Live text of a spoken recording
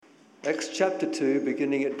Acts chapter 2,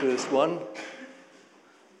 beginning at verse 1.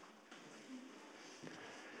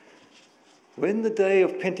 When the day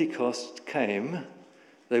of Pentecost came,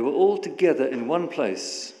 they were all together in one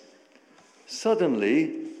place.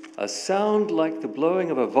 Suddenly, a sound like the blowing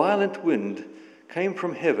of a violent wind came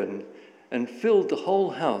from heaven and filled the whole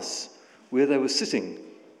house where they were sitting.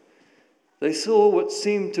 They saw what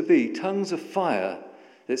seemed to be tongues of fire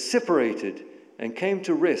that separated and came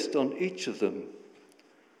to rest on each of them.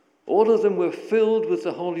 All of them were filled with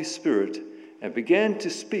the Holy Spirit and began to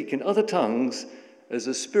speak in other tongues as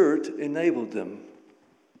the Spirit enabled them.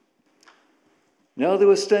 Now there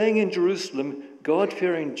were staying in Jerusalem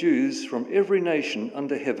God-fearing Jews from every nation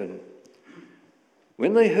under heaven.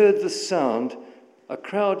 When they heard the sound, a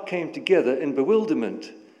crowd came together in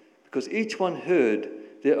bewilderment because each one heard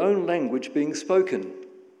their own language being spoken.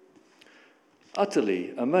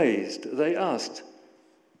 Utterly amazed, they asked,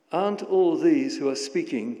 "Aren't all these who are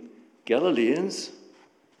speaking Galileans?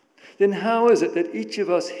 Then how is it that each of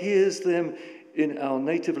us hears them in our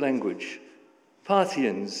native language?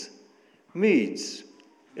 Parthians, Medes,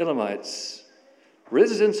 Elamites,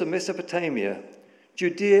 residents of Mesopotamia,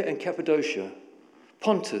 Judea and Cappadocia,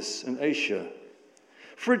 Pontus and Asia,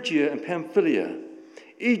 Phrygia and Pamphylia,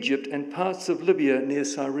 Egypt and parts of Libya near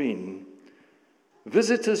Cyrene,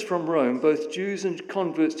 visitors from Rome, both Jews and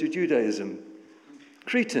converts to Judaism,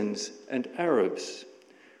 Cretans and Arabs.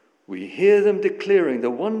 We hear them declaring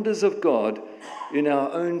the wonders of God in our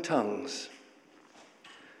own tongues."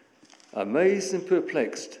 Amazed and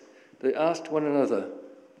perplexed, they asked one another,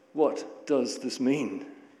 "What does this mean?"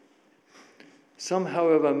 Some,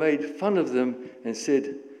 however, made fun of them and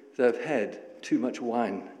said, "They've had too much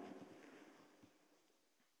wine."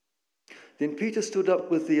 Then Peter stood up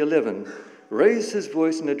with the 11, raised his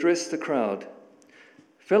voice and addressed the crowd.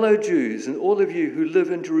 "Fellow Jews and all of you who live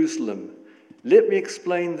in Jerusalem, let me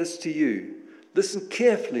explain this to you. Listen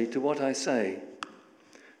carefully to what I say.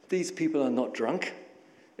 These people are not drunk,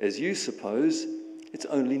 as you suppose. It's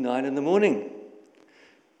only 9 a.m.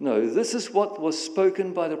 No, this is what was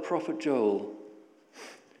spoken by the prophet Joel.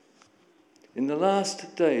 In the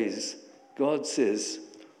last days, God says,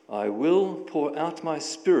 I will pour out my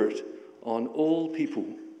spirit on all people.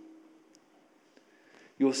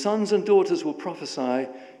 Your sons and daughters will prophesy,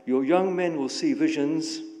 your young men will see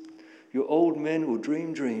visions, your old men will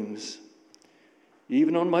dream dreams.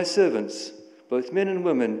 Even on my servants, both men and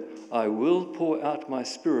women, I will pour out my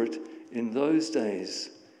spirit in those days,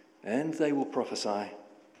 and they will prophesy.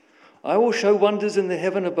 I will show wonders in the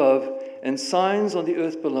heaven above and signs on the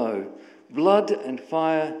earth below, blood and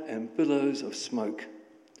fire and billows of smoke.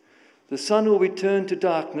 The sun will be turned to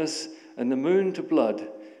darkness and the moon to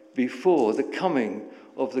blood before the coming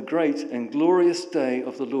of the great and glorious day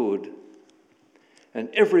of the Lord. And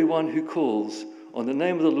everyone who calls on the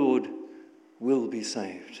name of the Lord will be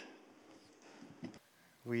saved."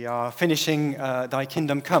 We are finishing Thy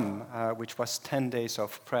Kingdom Come, which was 10 days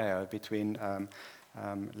of prayer between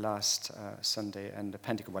last Sunday and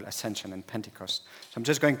the Ascension and Pentecost. So I'm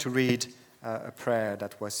just going to read a prayer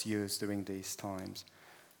that was used during these times.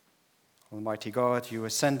 Almighty God, your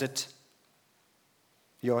ascended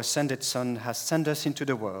Son has sent us into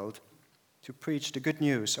the world to preach the good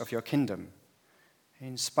news of your kingdom.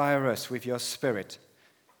 Inspire us with your Spirit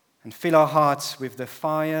and fill our hearts with the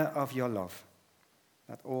fire of your love,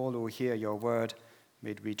 that all who hear your word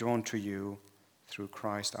may be drawn to you through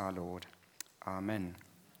Christ our Lord. Amen.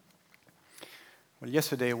 Well,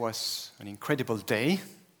 yesterday was an incredible day.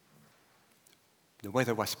 The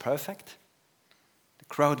weather was perfect. The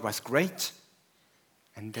crowd was great.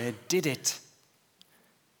 And they did it.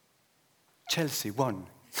 Chelsea won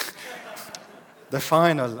the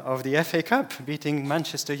final of the FA Cup, beating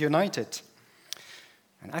Manchester United.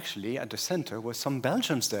 And actually, at the center were some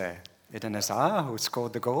Belgians there. Eden Hazard, who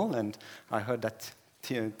scored the goal, and I heard that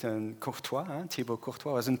Thibaut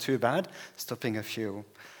Courtois wasn't too bad, stopping a few.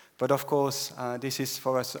 But of course, this is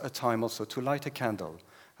for us a time also to light a candle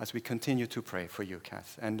as we continue to pray for you,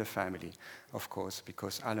 Kath, and the family, of course,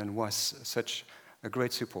 because Alan was such a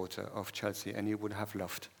great supporter of Chelsea, and he would have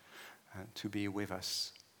loved to be with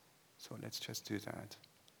us. So let's just do that.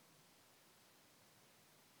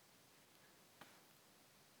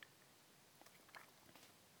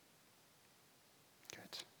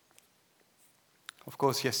 Good. Of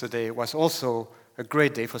course, yesterday was also a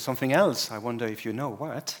great day for something else. I wonder if you know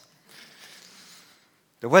what.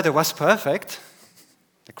 The weather was perfect.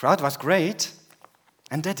 The crowd was great.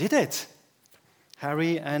 And they did it.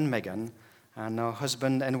 Harry and Meghan, and our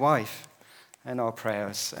husband and wife, and our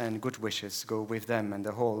prayers and good wishes go with them and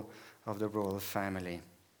the whole of the royal family.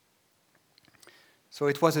 So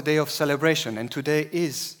it was a day of celebration, and today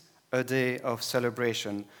is a day of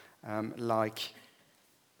celebration, like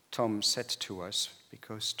Tom said to us,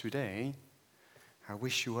 because today I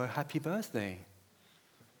wish you a happy birthday,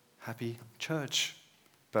 happy church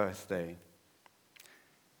birthday.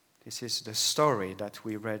 This is the story that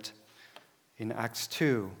we read in Acts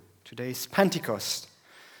 2. Today is Pentecost.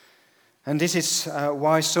 And this is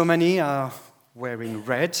why so many are wearing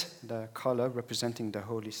red, the color representing the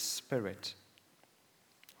Holy Spirit.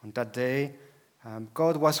 On that day,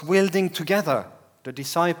 God was welding together the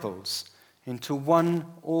disciples into one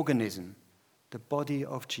organism, the body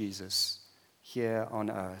of Jesus, here on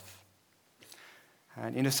earth.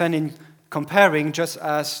 And in a sense, in comparing, just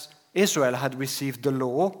as Israel had received the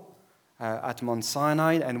law at Mount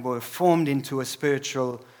Sinai and were formed into a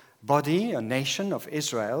spiritual body, a nation of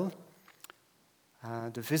Israel,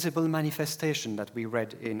 the visible manifestation that we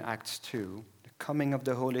read in Acts 2, the coming of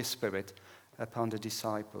the Holy Spirit upon the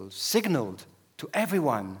disciples, signaled to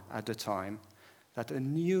everyone at the time that a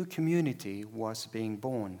new community was being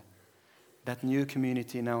born. That new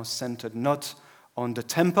community now centered not on the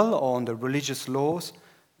temple or on the religious laws,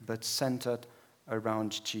 but centered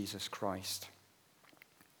around Jesus Christ.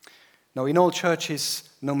 Now, in all churches,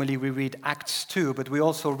 normally we read Acts 2, but we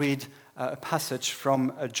also read a passage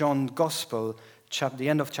from John's Gospel, the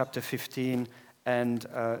end of chapter 15 and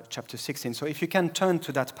chapter 16. So if you can turn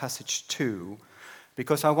to that passage too,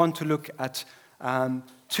 because I want to look at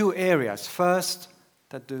two areas. First,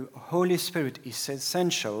 that the Holy Spirit is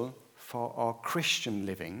essential for our Christian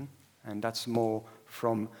living, and that's more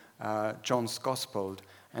from John's Gospel.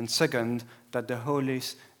 And second, that the Holy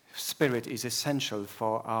Spirit is essential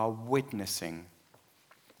for our witnessing.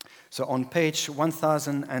 So on page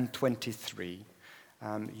 1023,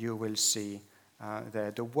 you will see there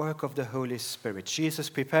the work of the Holy Spirit. Jesus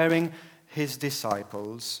preparing his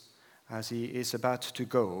disciples as he is about to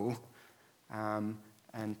go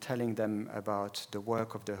and telling them about the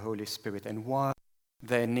work of the Holy Spirit and why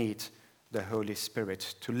they need the Holy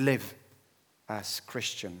Spirit to live as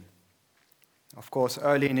Christian. Of course,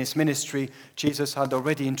 early in his ministry, Jesus had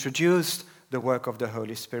already introduced the work of the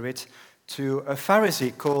Holy Spirit to a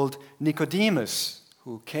Pharisee called Nicodemus,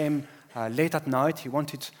 who came late at night. He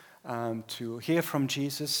wanted to hear from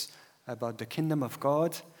Jesus about the kingdom of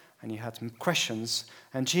God, and he had some questions.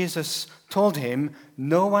 And Jesus told him,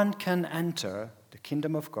 no one can enter the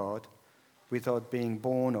kingdom of God without being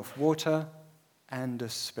born of water and the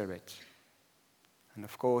Spirit. And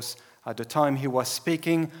of course, at the time he was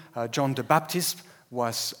speaking, John the Baptist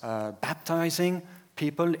was baptizing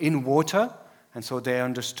people in water. And so they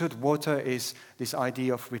understood water is this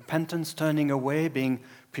idea of repentance, turning away, being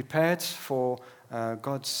prepared for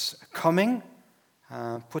God's coming,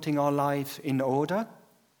 putting our life in order.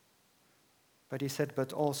 But he said,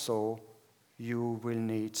 but also you will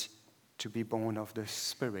need to be born of the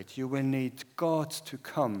Spirit. You will need God to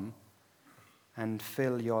come and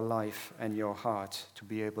fill your life and your heart to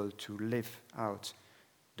be able to live out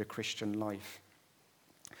the Christian life.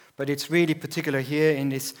 But it's really particular here in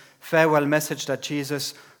this farewell message that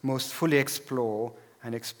Jesus most fully explore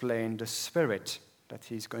and explain the Spirit that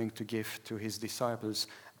he's going to give to his disciples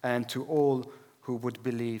and to all who would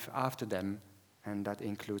believe after them, and that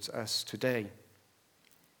includes us today.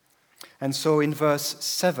 And so in verse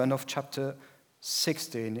 7 of chapter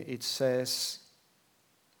 16, it says,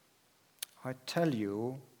 I tell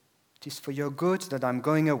you, it is for your good that I'm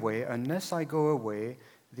going away. Unless I go away,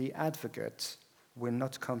 the advocate will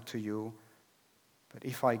not come to you. But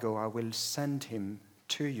if I go, I will send him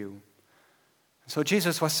to you. So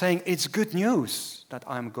Jesus was saying, it's good news that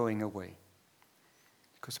I'm going away.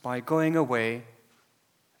 Because by going away,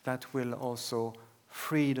 that will also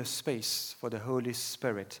free the space for the Holy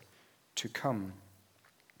Spirit to come.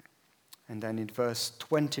 And then in verse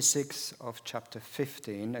 26 of chapter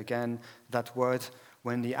 15, again, that word,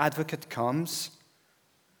 when the advocate comes,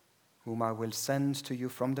 whom I will send to you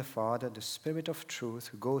from the Father, the Spirit of truth,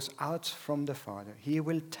 who goes out from the Father, he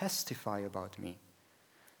will testify about me.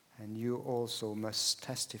 And you also must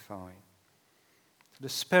testify. The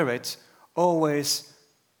Spirit always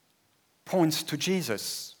points to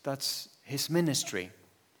Jesus. That's his ministry.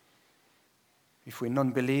 If we're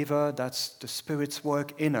non-believer, that's the Spirit's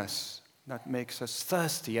work in us that makes us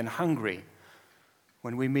thirsty and hungry.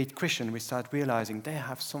 When we meet Christians, we start realizing they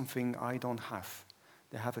have something I don't have.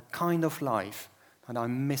 They have a kind of life that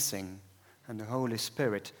I'm missing. And the Holy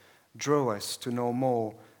Spirit draws us to know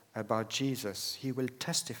more about Jesus. He will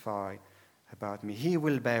testify about me. He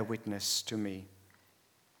will bear witness to me.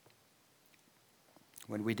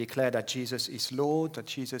 When we declare that Jesus is Lord, that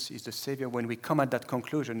Jesus is the Savior, when we come at that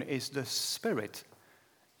conclusion, it's the Spirit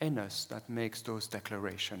in us that makes those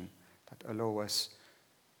declarations, that allow us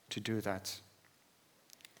to do that.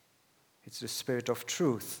 It's the Spirit of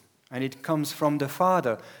truth, and it comes from the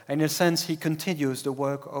Father. And in a sense, he continues the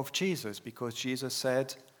work of Jesus, because Jesus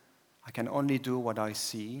said, I can only do what I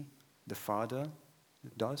see the Father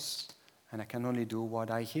does, and I can only do what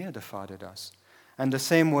I hear the Father does. And the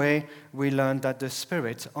same way, we learn that the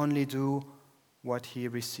Spirit only do what he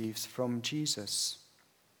receives from Jesus,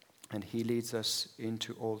 and he leads us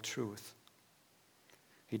into all truth.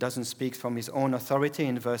 He doesn't speak from his own authority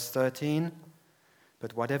in verse 13,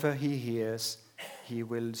 but whatever he hears, he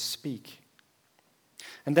will speak.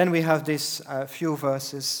 And then we have these few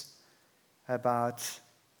verses about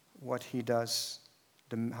what he does,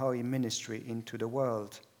 how he ministry into the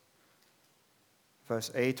world. Verse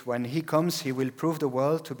 8, when he comes, he will prove the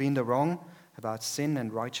world to be in the wrong about sin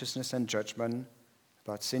and righteousness and judgment.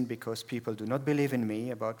 About sin because people do not believe in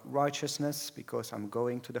me. About righteousness because I'm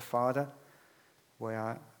going to the Father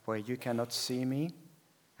where you cannot see me.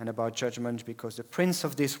 And about judgment because the prince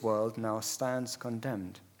of this world now stands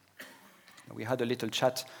condemned. We had a little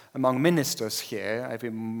chat among ministers here. Every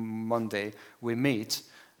Monday we meet.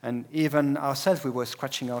 And even ourselves, we were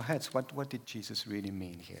scratching our heads. What did Jesus really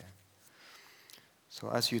mean here? So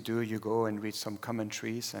as you do, you go and read some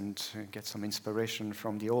commentaries and get some inspiration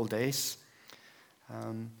from the old days.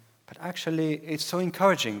 But actually, it's so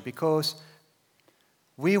encouraging because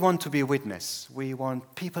we want to be a witness. We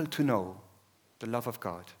want people to know the love of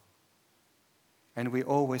God. And we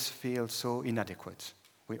always feel so inadequate.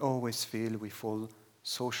 We always feel we fall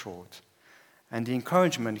so short. And the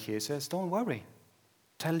encouragement here says, don't worry.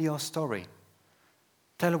 Tell your story.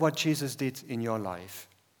 Tell what Jesus did in your life.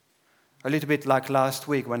 A little bit like last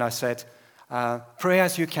week when I said, pray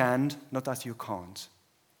as you can, not as you can't.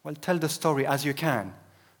 Well, tell the story as you can,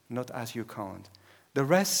 not as you can't. The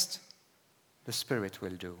rest, the Spirit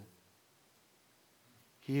will do.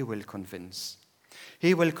 He will convince.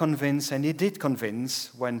 He will convince, and he did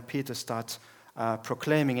convince when Peter started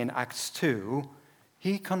proclaiming in Acts 2.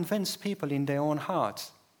 He convinced people in their own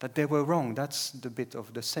heart that they were wrong. That's the bit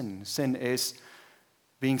of the sin. Sin is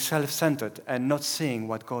being self-centered and not seeing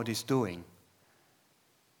what God is doing.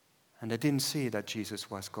 And they didn't see that Jesus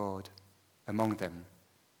was God among them.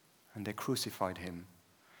 And they crucified him.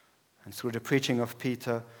 And through the preaching of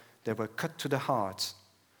Peter, they were cut to the heart.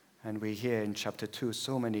 And we hear in chapter 2,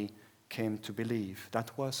 so many came to believe.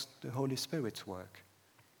 That was the Holy Spirit's work.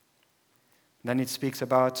 Then it speaks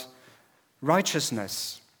about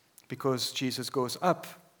righteousness, because Jesus goes up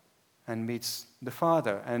and meets the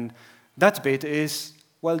Father. And that bit is,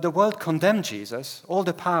 well, the world condemned Jesus, all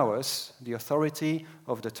the powers, the authority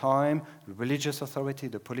of the time, the religious authority,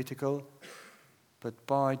 the political. But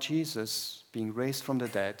by Jesus being raised from the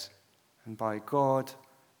dead and by God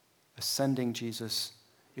ascending Jesus,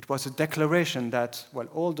 it was a declaration that, well,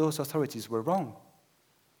 all those authorities were wrong.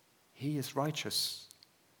 He is righteous,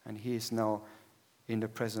 and he is now in the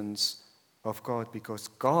presence of God because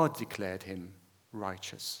God declared him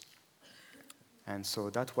righteous. And so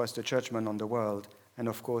that was the judgment on the world, and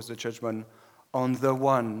of course the judgment on the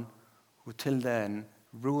one who till then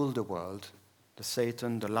ruled the world, the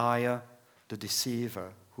Satan, the liar, the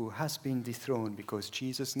deceiver, who has been dethroned because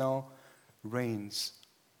Jesus now reigns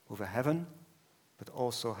over heaven, but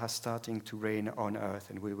also has starting to reign on earth.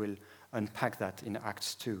 And we will unpack that in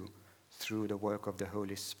Acts 2 through the work of the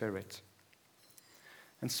Holy Spirit.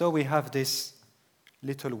 And so we have this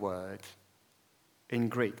little word in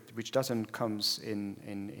Greek, which doesn't come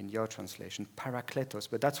in your translation, parakletos,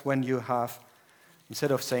 but that's when you have,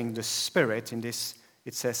 instead of saying the Spirit, in this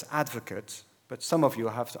it says advocate, but some of you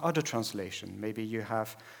have the other translation. Maybe you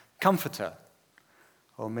have comforter,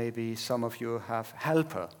 or maybe some of you have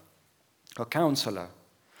helper or counselor.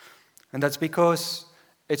 And that's because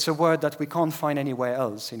it's a word that we can't find anywhere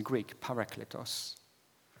else in Greek, parakletos.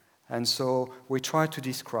 And so we try to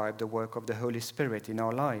describe the work of the Holy Spirit in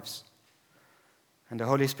our lives. And the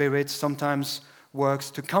Holy Spirit sometimes works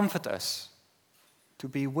to comfort us, to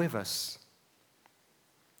be with us,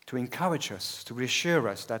 to encourage us, to reassure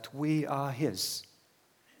us that we are his,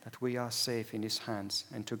 that we are safe in his hands,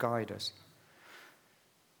 and to guide us.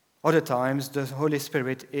 Other times, the Holy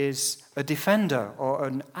Spirit is a defender or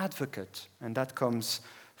an advocate, and that comes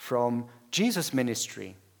from Jesus'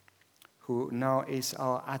 ministry, who now is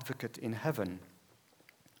our advocate in heaven.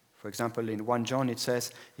 For example, in 1 John it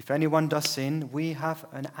says, if anyone does sin, we have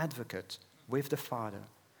an advocate with the Father,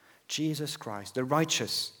 Jesus Christ, the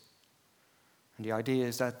righteous. And the idea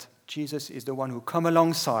is that Jesus is the one who comes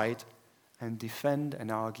alongside and defend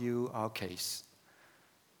and argue our case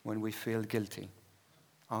when we feel guilty.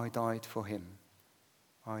 I died for him.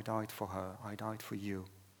 I died for her. I died for you.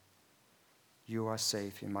 you are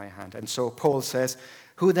safe in my hand. And so Paul says,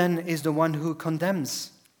 who then is the one who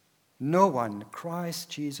condemns? No one, Christ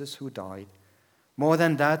Jesus who died. More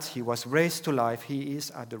than that, he was raised to life. He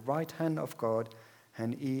is at the right hand of God,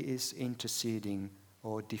 and he is interceding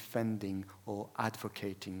or defending or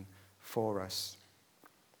advocating for us.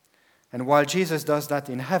 And while Jesus does that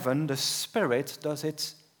in heaven, the Spirit does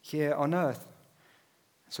it here on earth.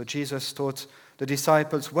 So Jesus taught the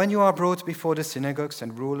disciples, when you are brought before the synagogues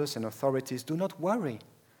and rulers and authorities, do not worry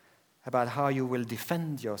about how you will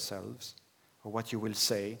defend yourselves or what you will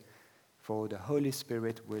say, for the Holy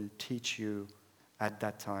Spirit will teach you at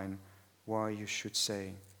that time what you should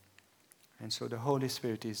say. And so the Holy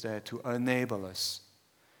Spirit is there to enable us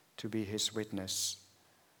to be his witness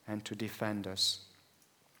and to defend us.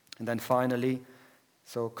 And then finally,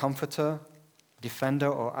 so comforter, defender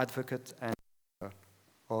or advocate, and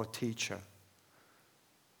or teacher.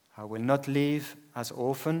 I will not leave as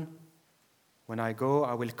orphan. When I go,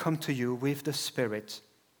 I will come to you with the Spirit,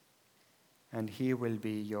 and he will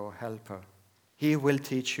be your helper. He will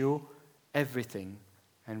teach you everything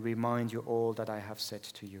and remind you all that I have said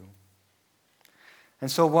to you. And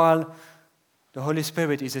so while the Holy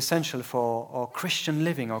Spirit is essential for our Christian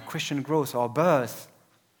living, our Christian growth, our birth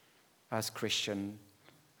as Christian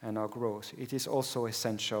and our growth, it is also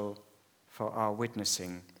essential for our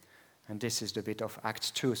witnessing. And this is the bit of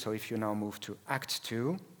Acts 2. So if you now move to Acts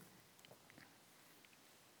 2.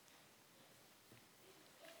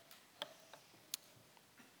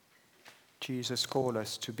 Jesus called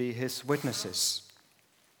us to be his witnesses.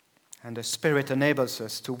 And the Spirit enables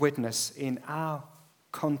us to witness in our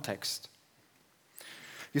context.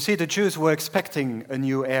 You see, the Jews were expecting a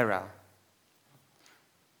new era.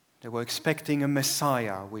 They were expecting a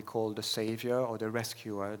Messiah, we call the Savior or the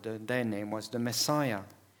Rescuer. Their name was the Messiah.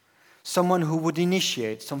 Someone who would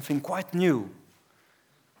initiate something quite new,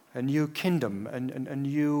 a new kingdom, a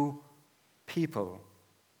new people.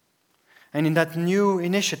 And in that new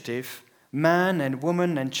initiative, man and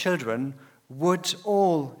woman and children would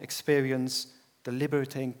all experience the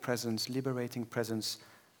liberating presence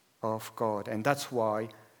of God. And that's why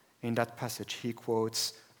in that passage he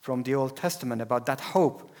quotes from the Old Testament about that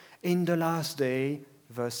hope. In the last day,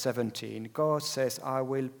 verse 17, God says, I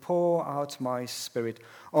will pour out my Spirit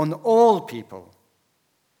on all people.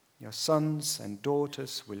 Your sons and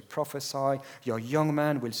daughters will prophesy, your young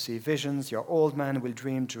man will see visions, your old man will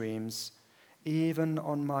dream dreams. Even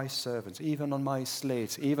on my servants, even on my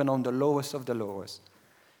slaves, even on the lowest of the lowest,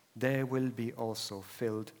 they will be also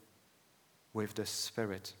filled with the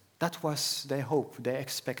Spirit. That was their hope, their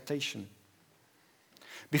expectation.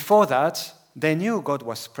 Before that, they knew God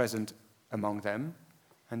was present among them,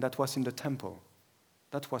 and that was in the temple.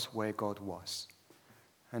 That was where God was.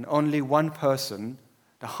 And only one person,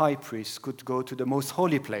 the high priest, could go to the most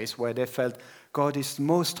holy place where they felt God is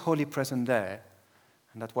most wholly present there.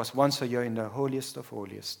 And that was once a year in the holiest of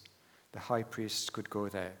holiest. The high priest could go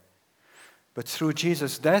there. But through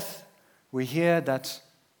Jesus' death, we hear that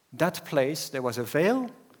that place, there was a veil,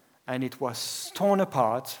 and it was torn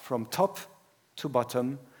apart from top to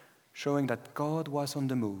bottom, showing that God was on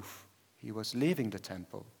the move. He was leaving the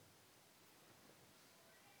temple.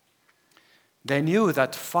 They knew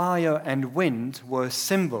that fire and wind were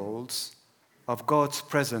symbols of God's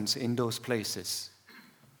presence in those places.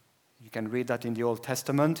 You can read that in the Old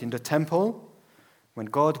Testament, in the temple. When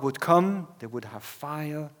God would come, they would have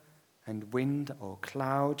fire and wind or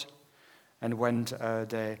cloud. And when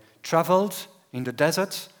they traveled in the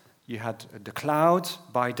desert, you had the cloud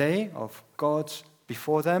by day of God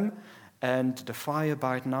before them and the fire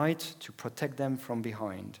by night to protect them from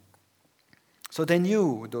behind. So they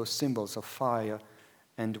knew those symbols of fire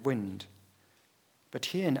and wind. But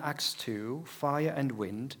here in Acts 2, fire and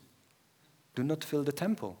wind do not fill the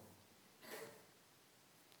temple.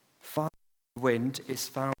 Fire and wind is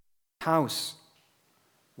found in the house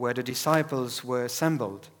where the disciples were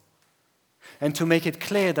assembled. And to make it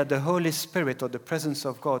clear that the Holy Spirit or the presence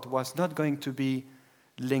of God was not going to be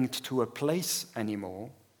linked to a place anymore,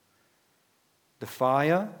 the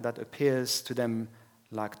fire that appears to them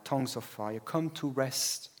like tongues of fire come to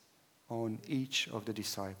rest on each of the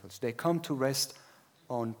disciples. They come to rest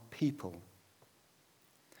on people.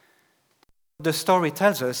 What the story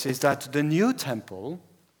tells us is that the new temple,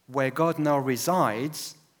 where God now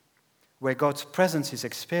resides, where God's presence is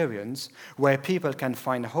experienced, where people can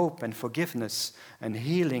find hope and forgiveness and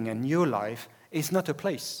healing and new life, is not a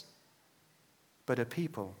place, but a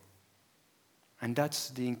people. And that's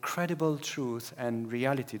the incredible truth and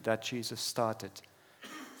reality that Jesus started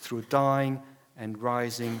through dying and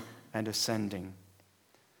rising and ascending.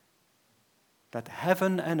 That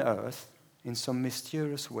heaven and earth in some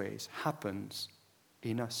mysterious ways, happens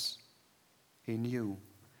in us, in you,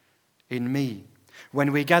 in me.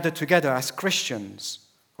 When we gather together as Christians,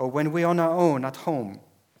 or when we're on our own at home,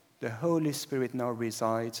 the Holy Spirit now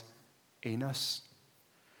resides in us.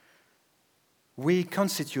 We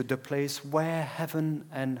constitute the place where heaven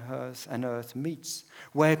and earth meets,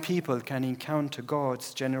 where people can encounter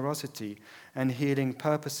God's generosity and healing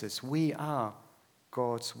purposes. We are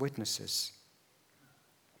God's witnesses.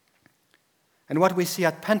 And what we see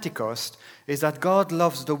at Pentecost is that God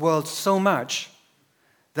loves the world so much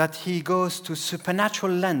that he goes to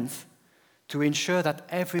supernatural length to ensure that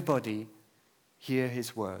everybody hear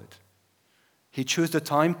his word. He chose the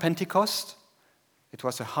time, Pentecost. It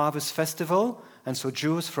was a harvest festival, and so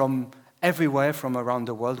Jews from everywhere from around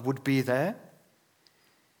the world would be there.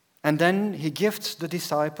 And then he gifts the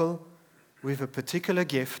disciple with a particular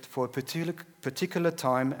gift for a particular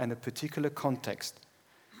time and a particular context.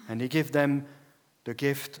 And he gives them the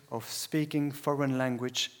gift of speaking foreign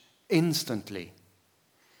language instantly.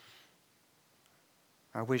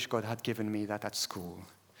 I wish God had given me that at school.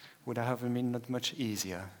 Would have been not much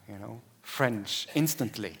easier, French,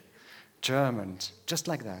 instantly. German, just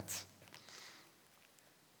like that.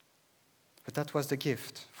 But that was the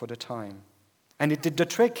gift for the time. And it did the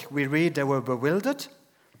trick. We read they were bewildered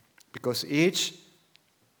because each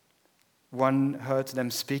one heard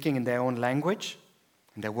them speaking in their own language.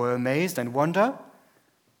 And they were amazed and wonder.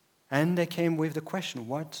 And they came with the question,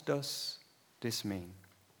 what does this mean?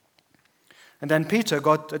 And then Peter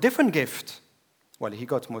got a different gift. Well, he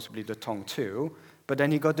got mostly the tongue too, but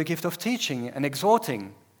then he got the gift of teaching and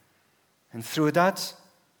exhorting. And through that,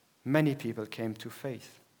 many people came to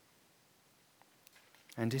faith.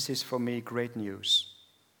 And this is for me great news.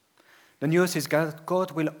 The news is that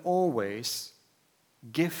God will always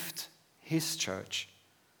gift his church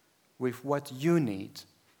with what you need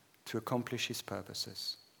to accomplish his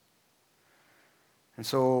purposes. And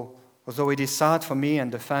so, although it is sad for me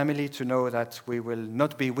and the family to know that we will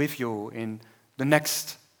not be with you in the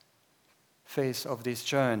next phase of this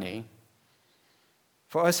journey,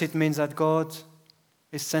 for us it means that God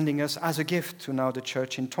is sending us as a gift to now the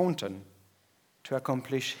church in Taunton to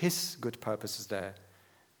accomplish his good purposes there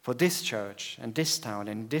for this church and this town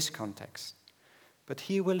and this context. But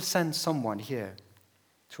he will send someone here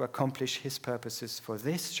to accomplish his purposes for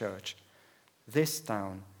this church, this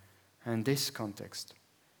town, and this context.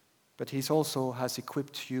 But he also has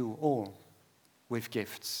equipped you all with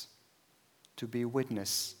gifts to be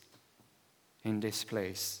witness in this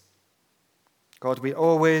place. God will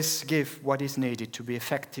always give what is needed to be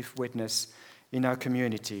effective witness in our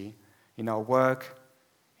community, in our work,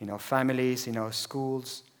 in our families, in our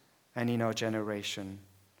schools, and in our generation.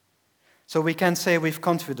 So we can say with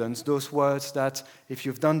confidence those words that if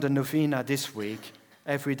you've done the novena this week,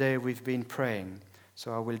 every day we've been praying.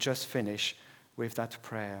 So I will just finish with that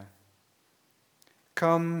prayer.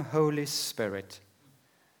 Come, Holy Spirit,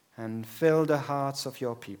 and fill the hearts of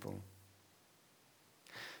your people.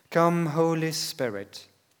 Come, Holy Spirit,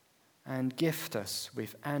 and gift us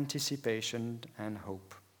with anticipation and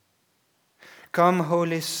hope. Come,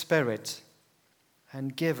 Holy Spirit,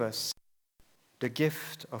 and give us the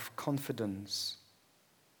gift of confidence,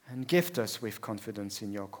 and gift us with confidence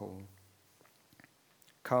in your call.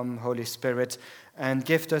 Come, Holy Spirit, and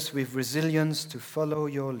gift us with resilience to follow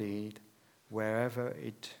your lead wherever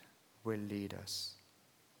it will lead us.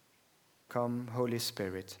 Come, Holy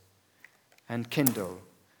Spirit, and kindle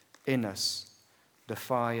in us the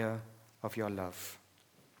fire of your love.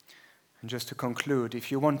 And just to conclude,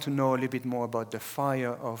 if you want to know a little bit more about the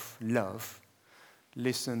fire of love,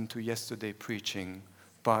 listen to yesterday's preaching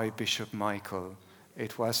by Bishop Michael.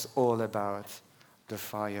 It was all about the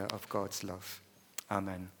fire of God's love.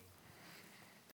 Amen.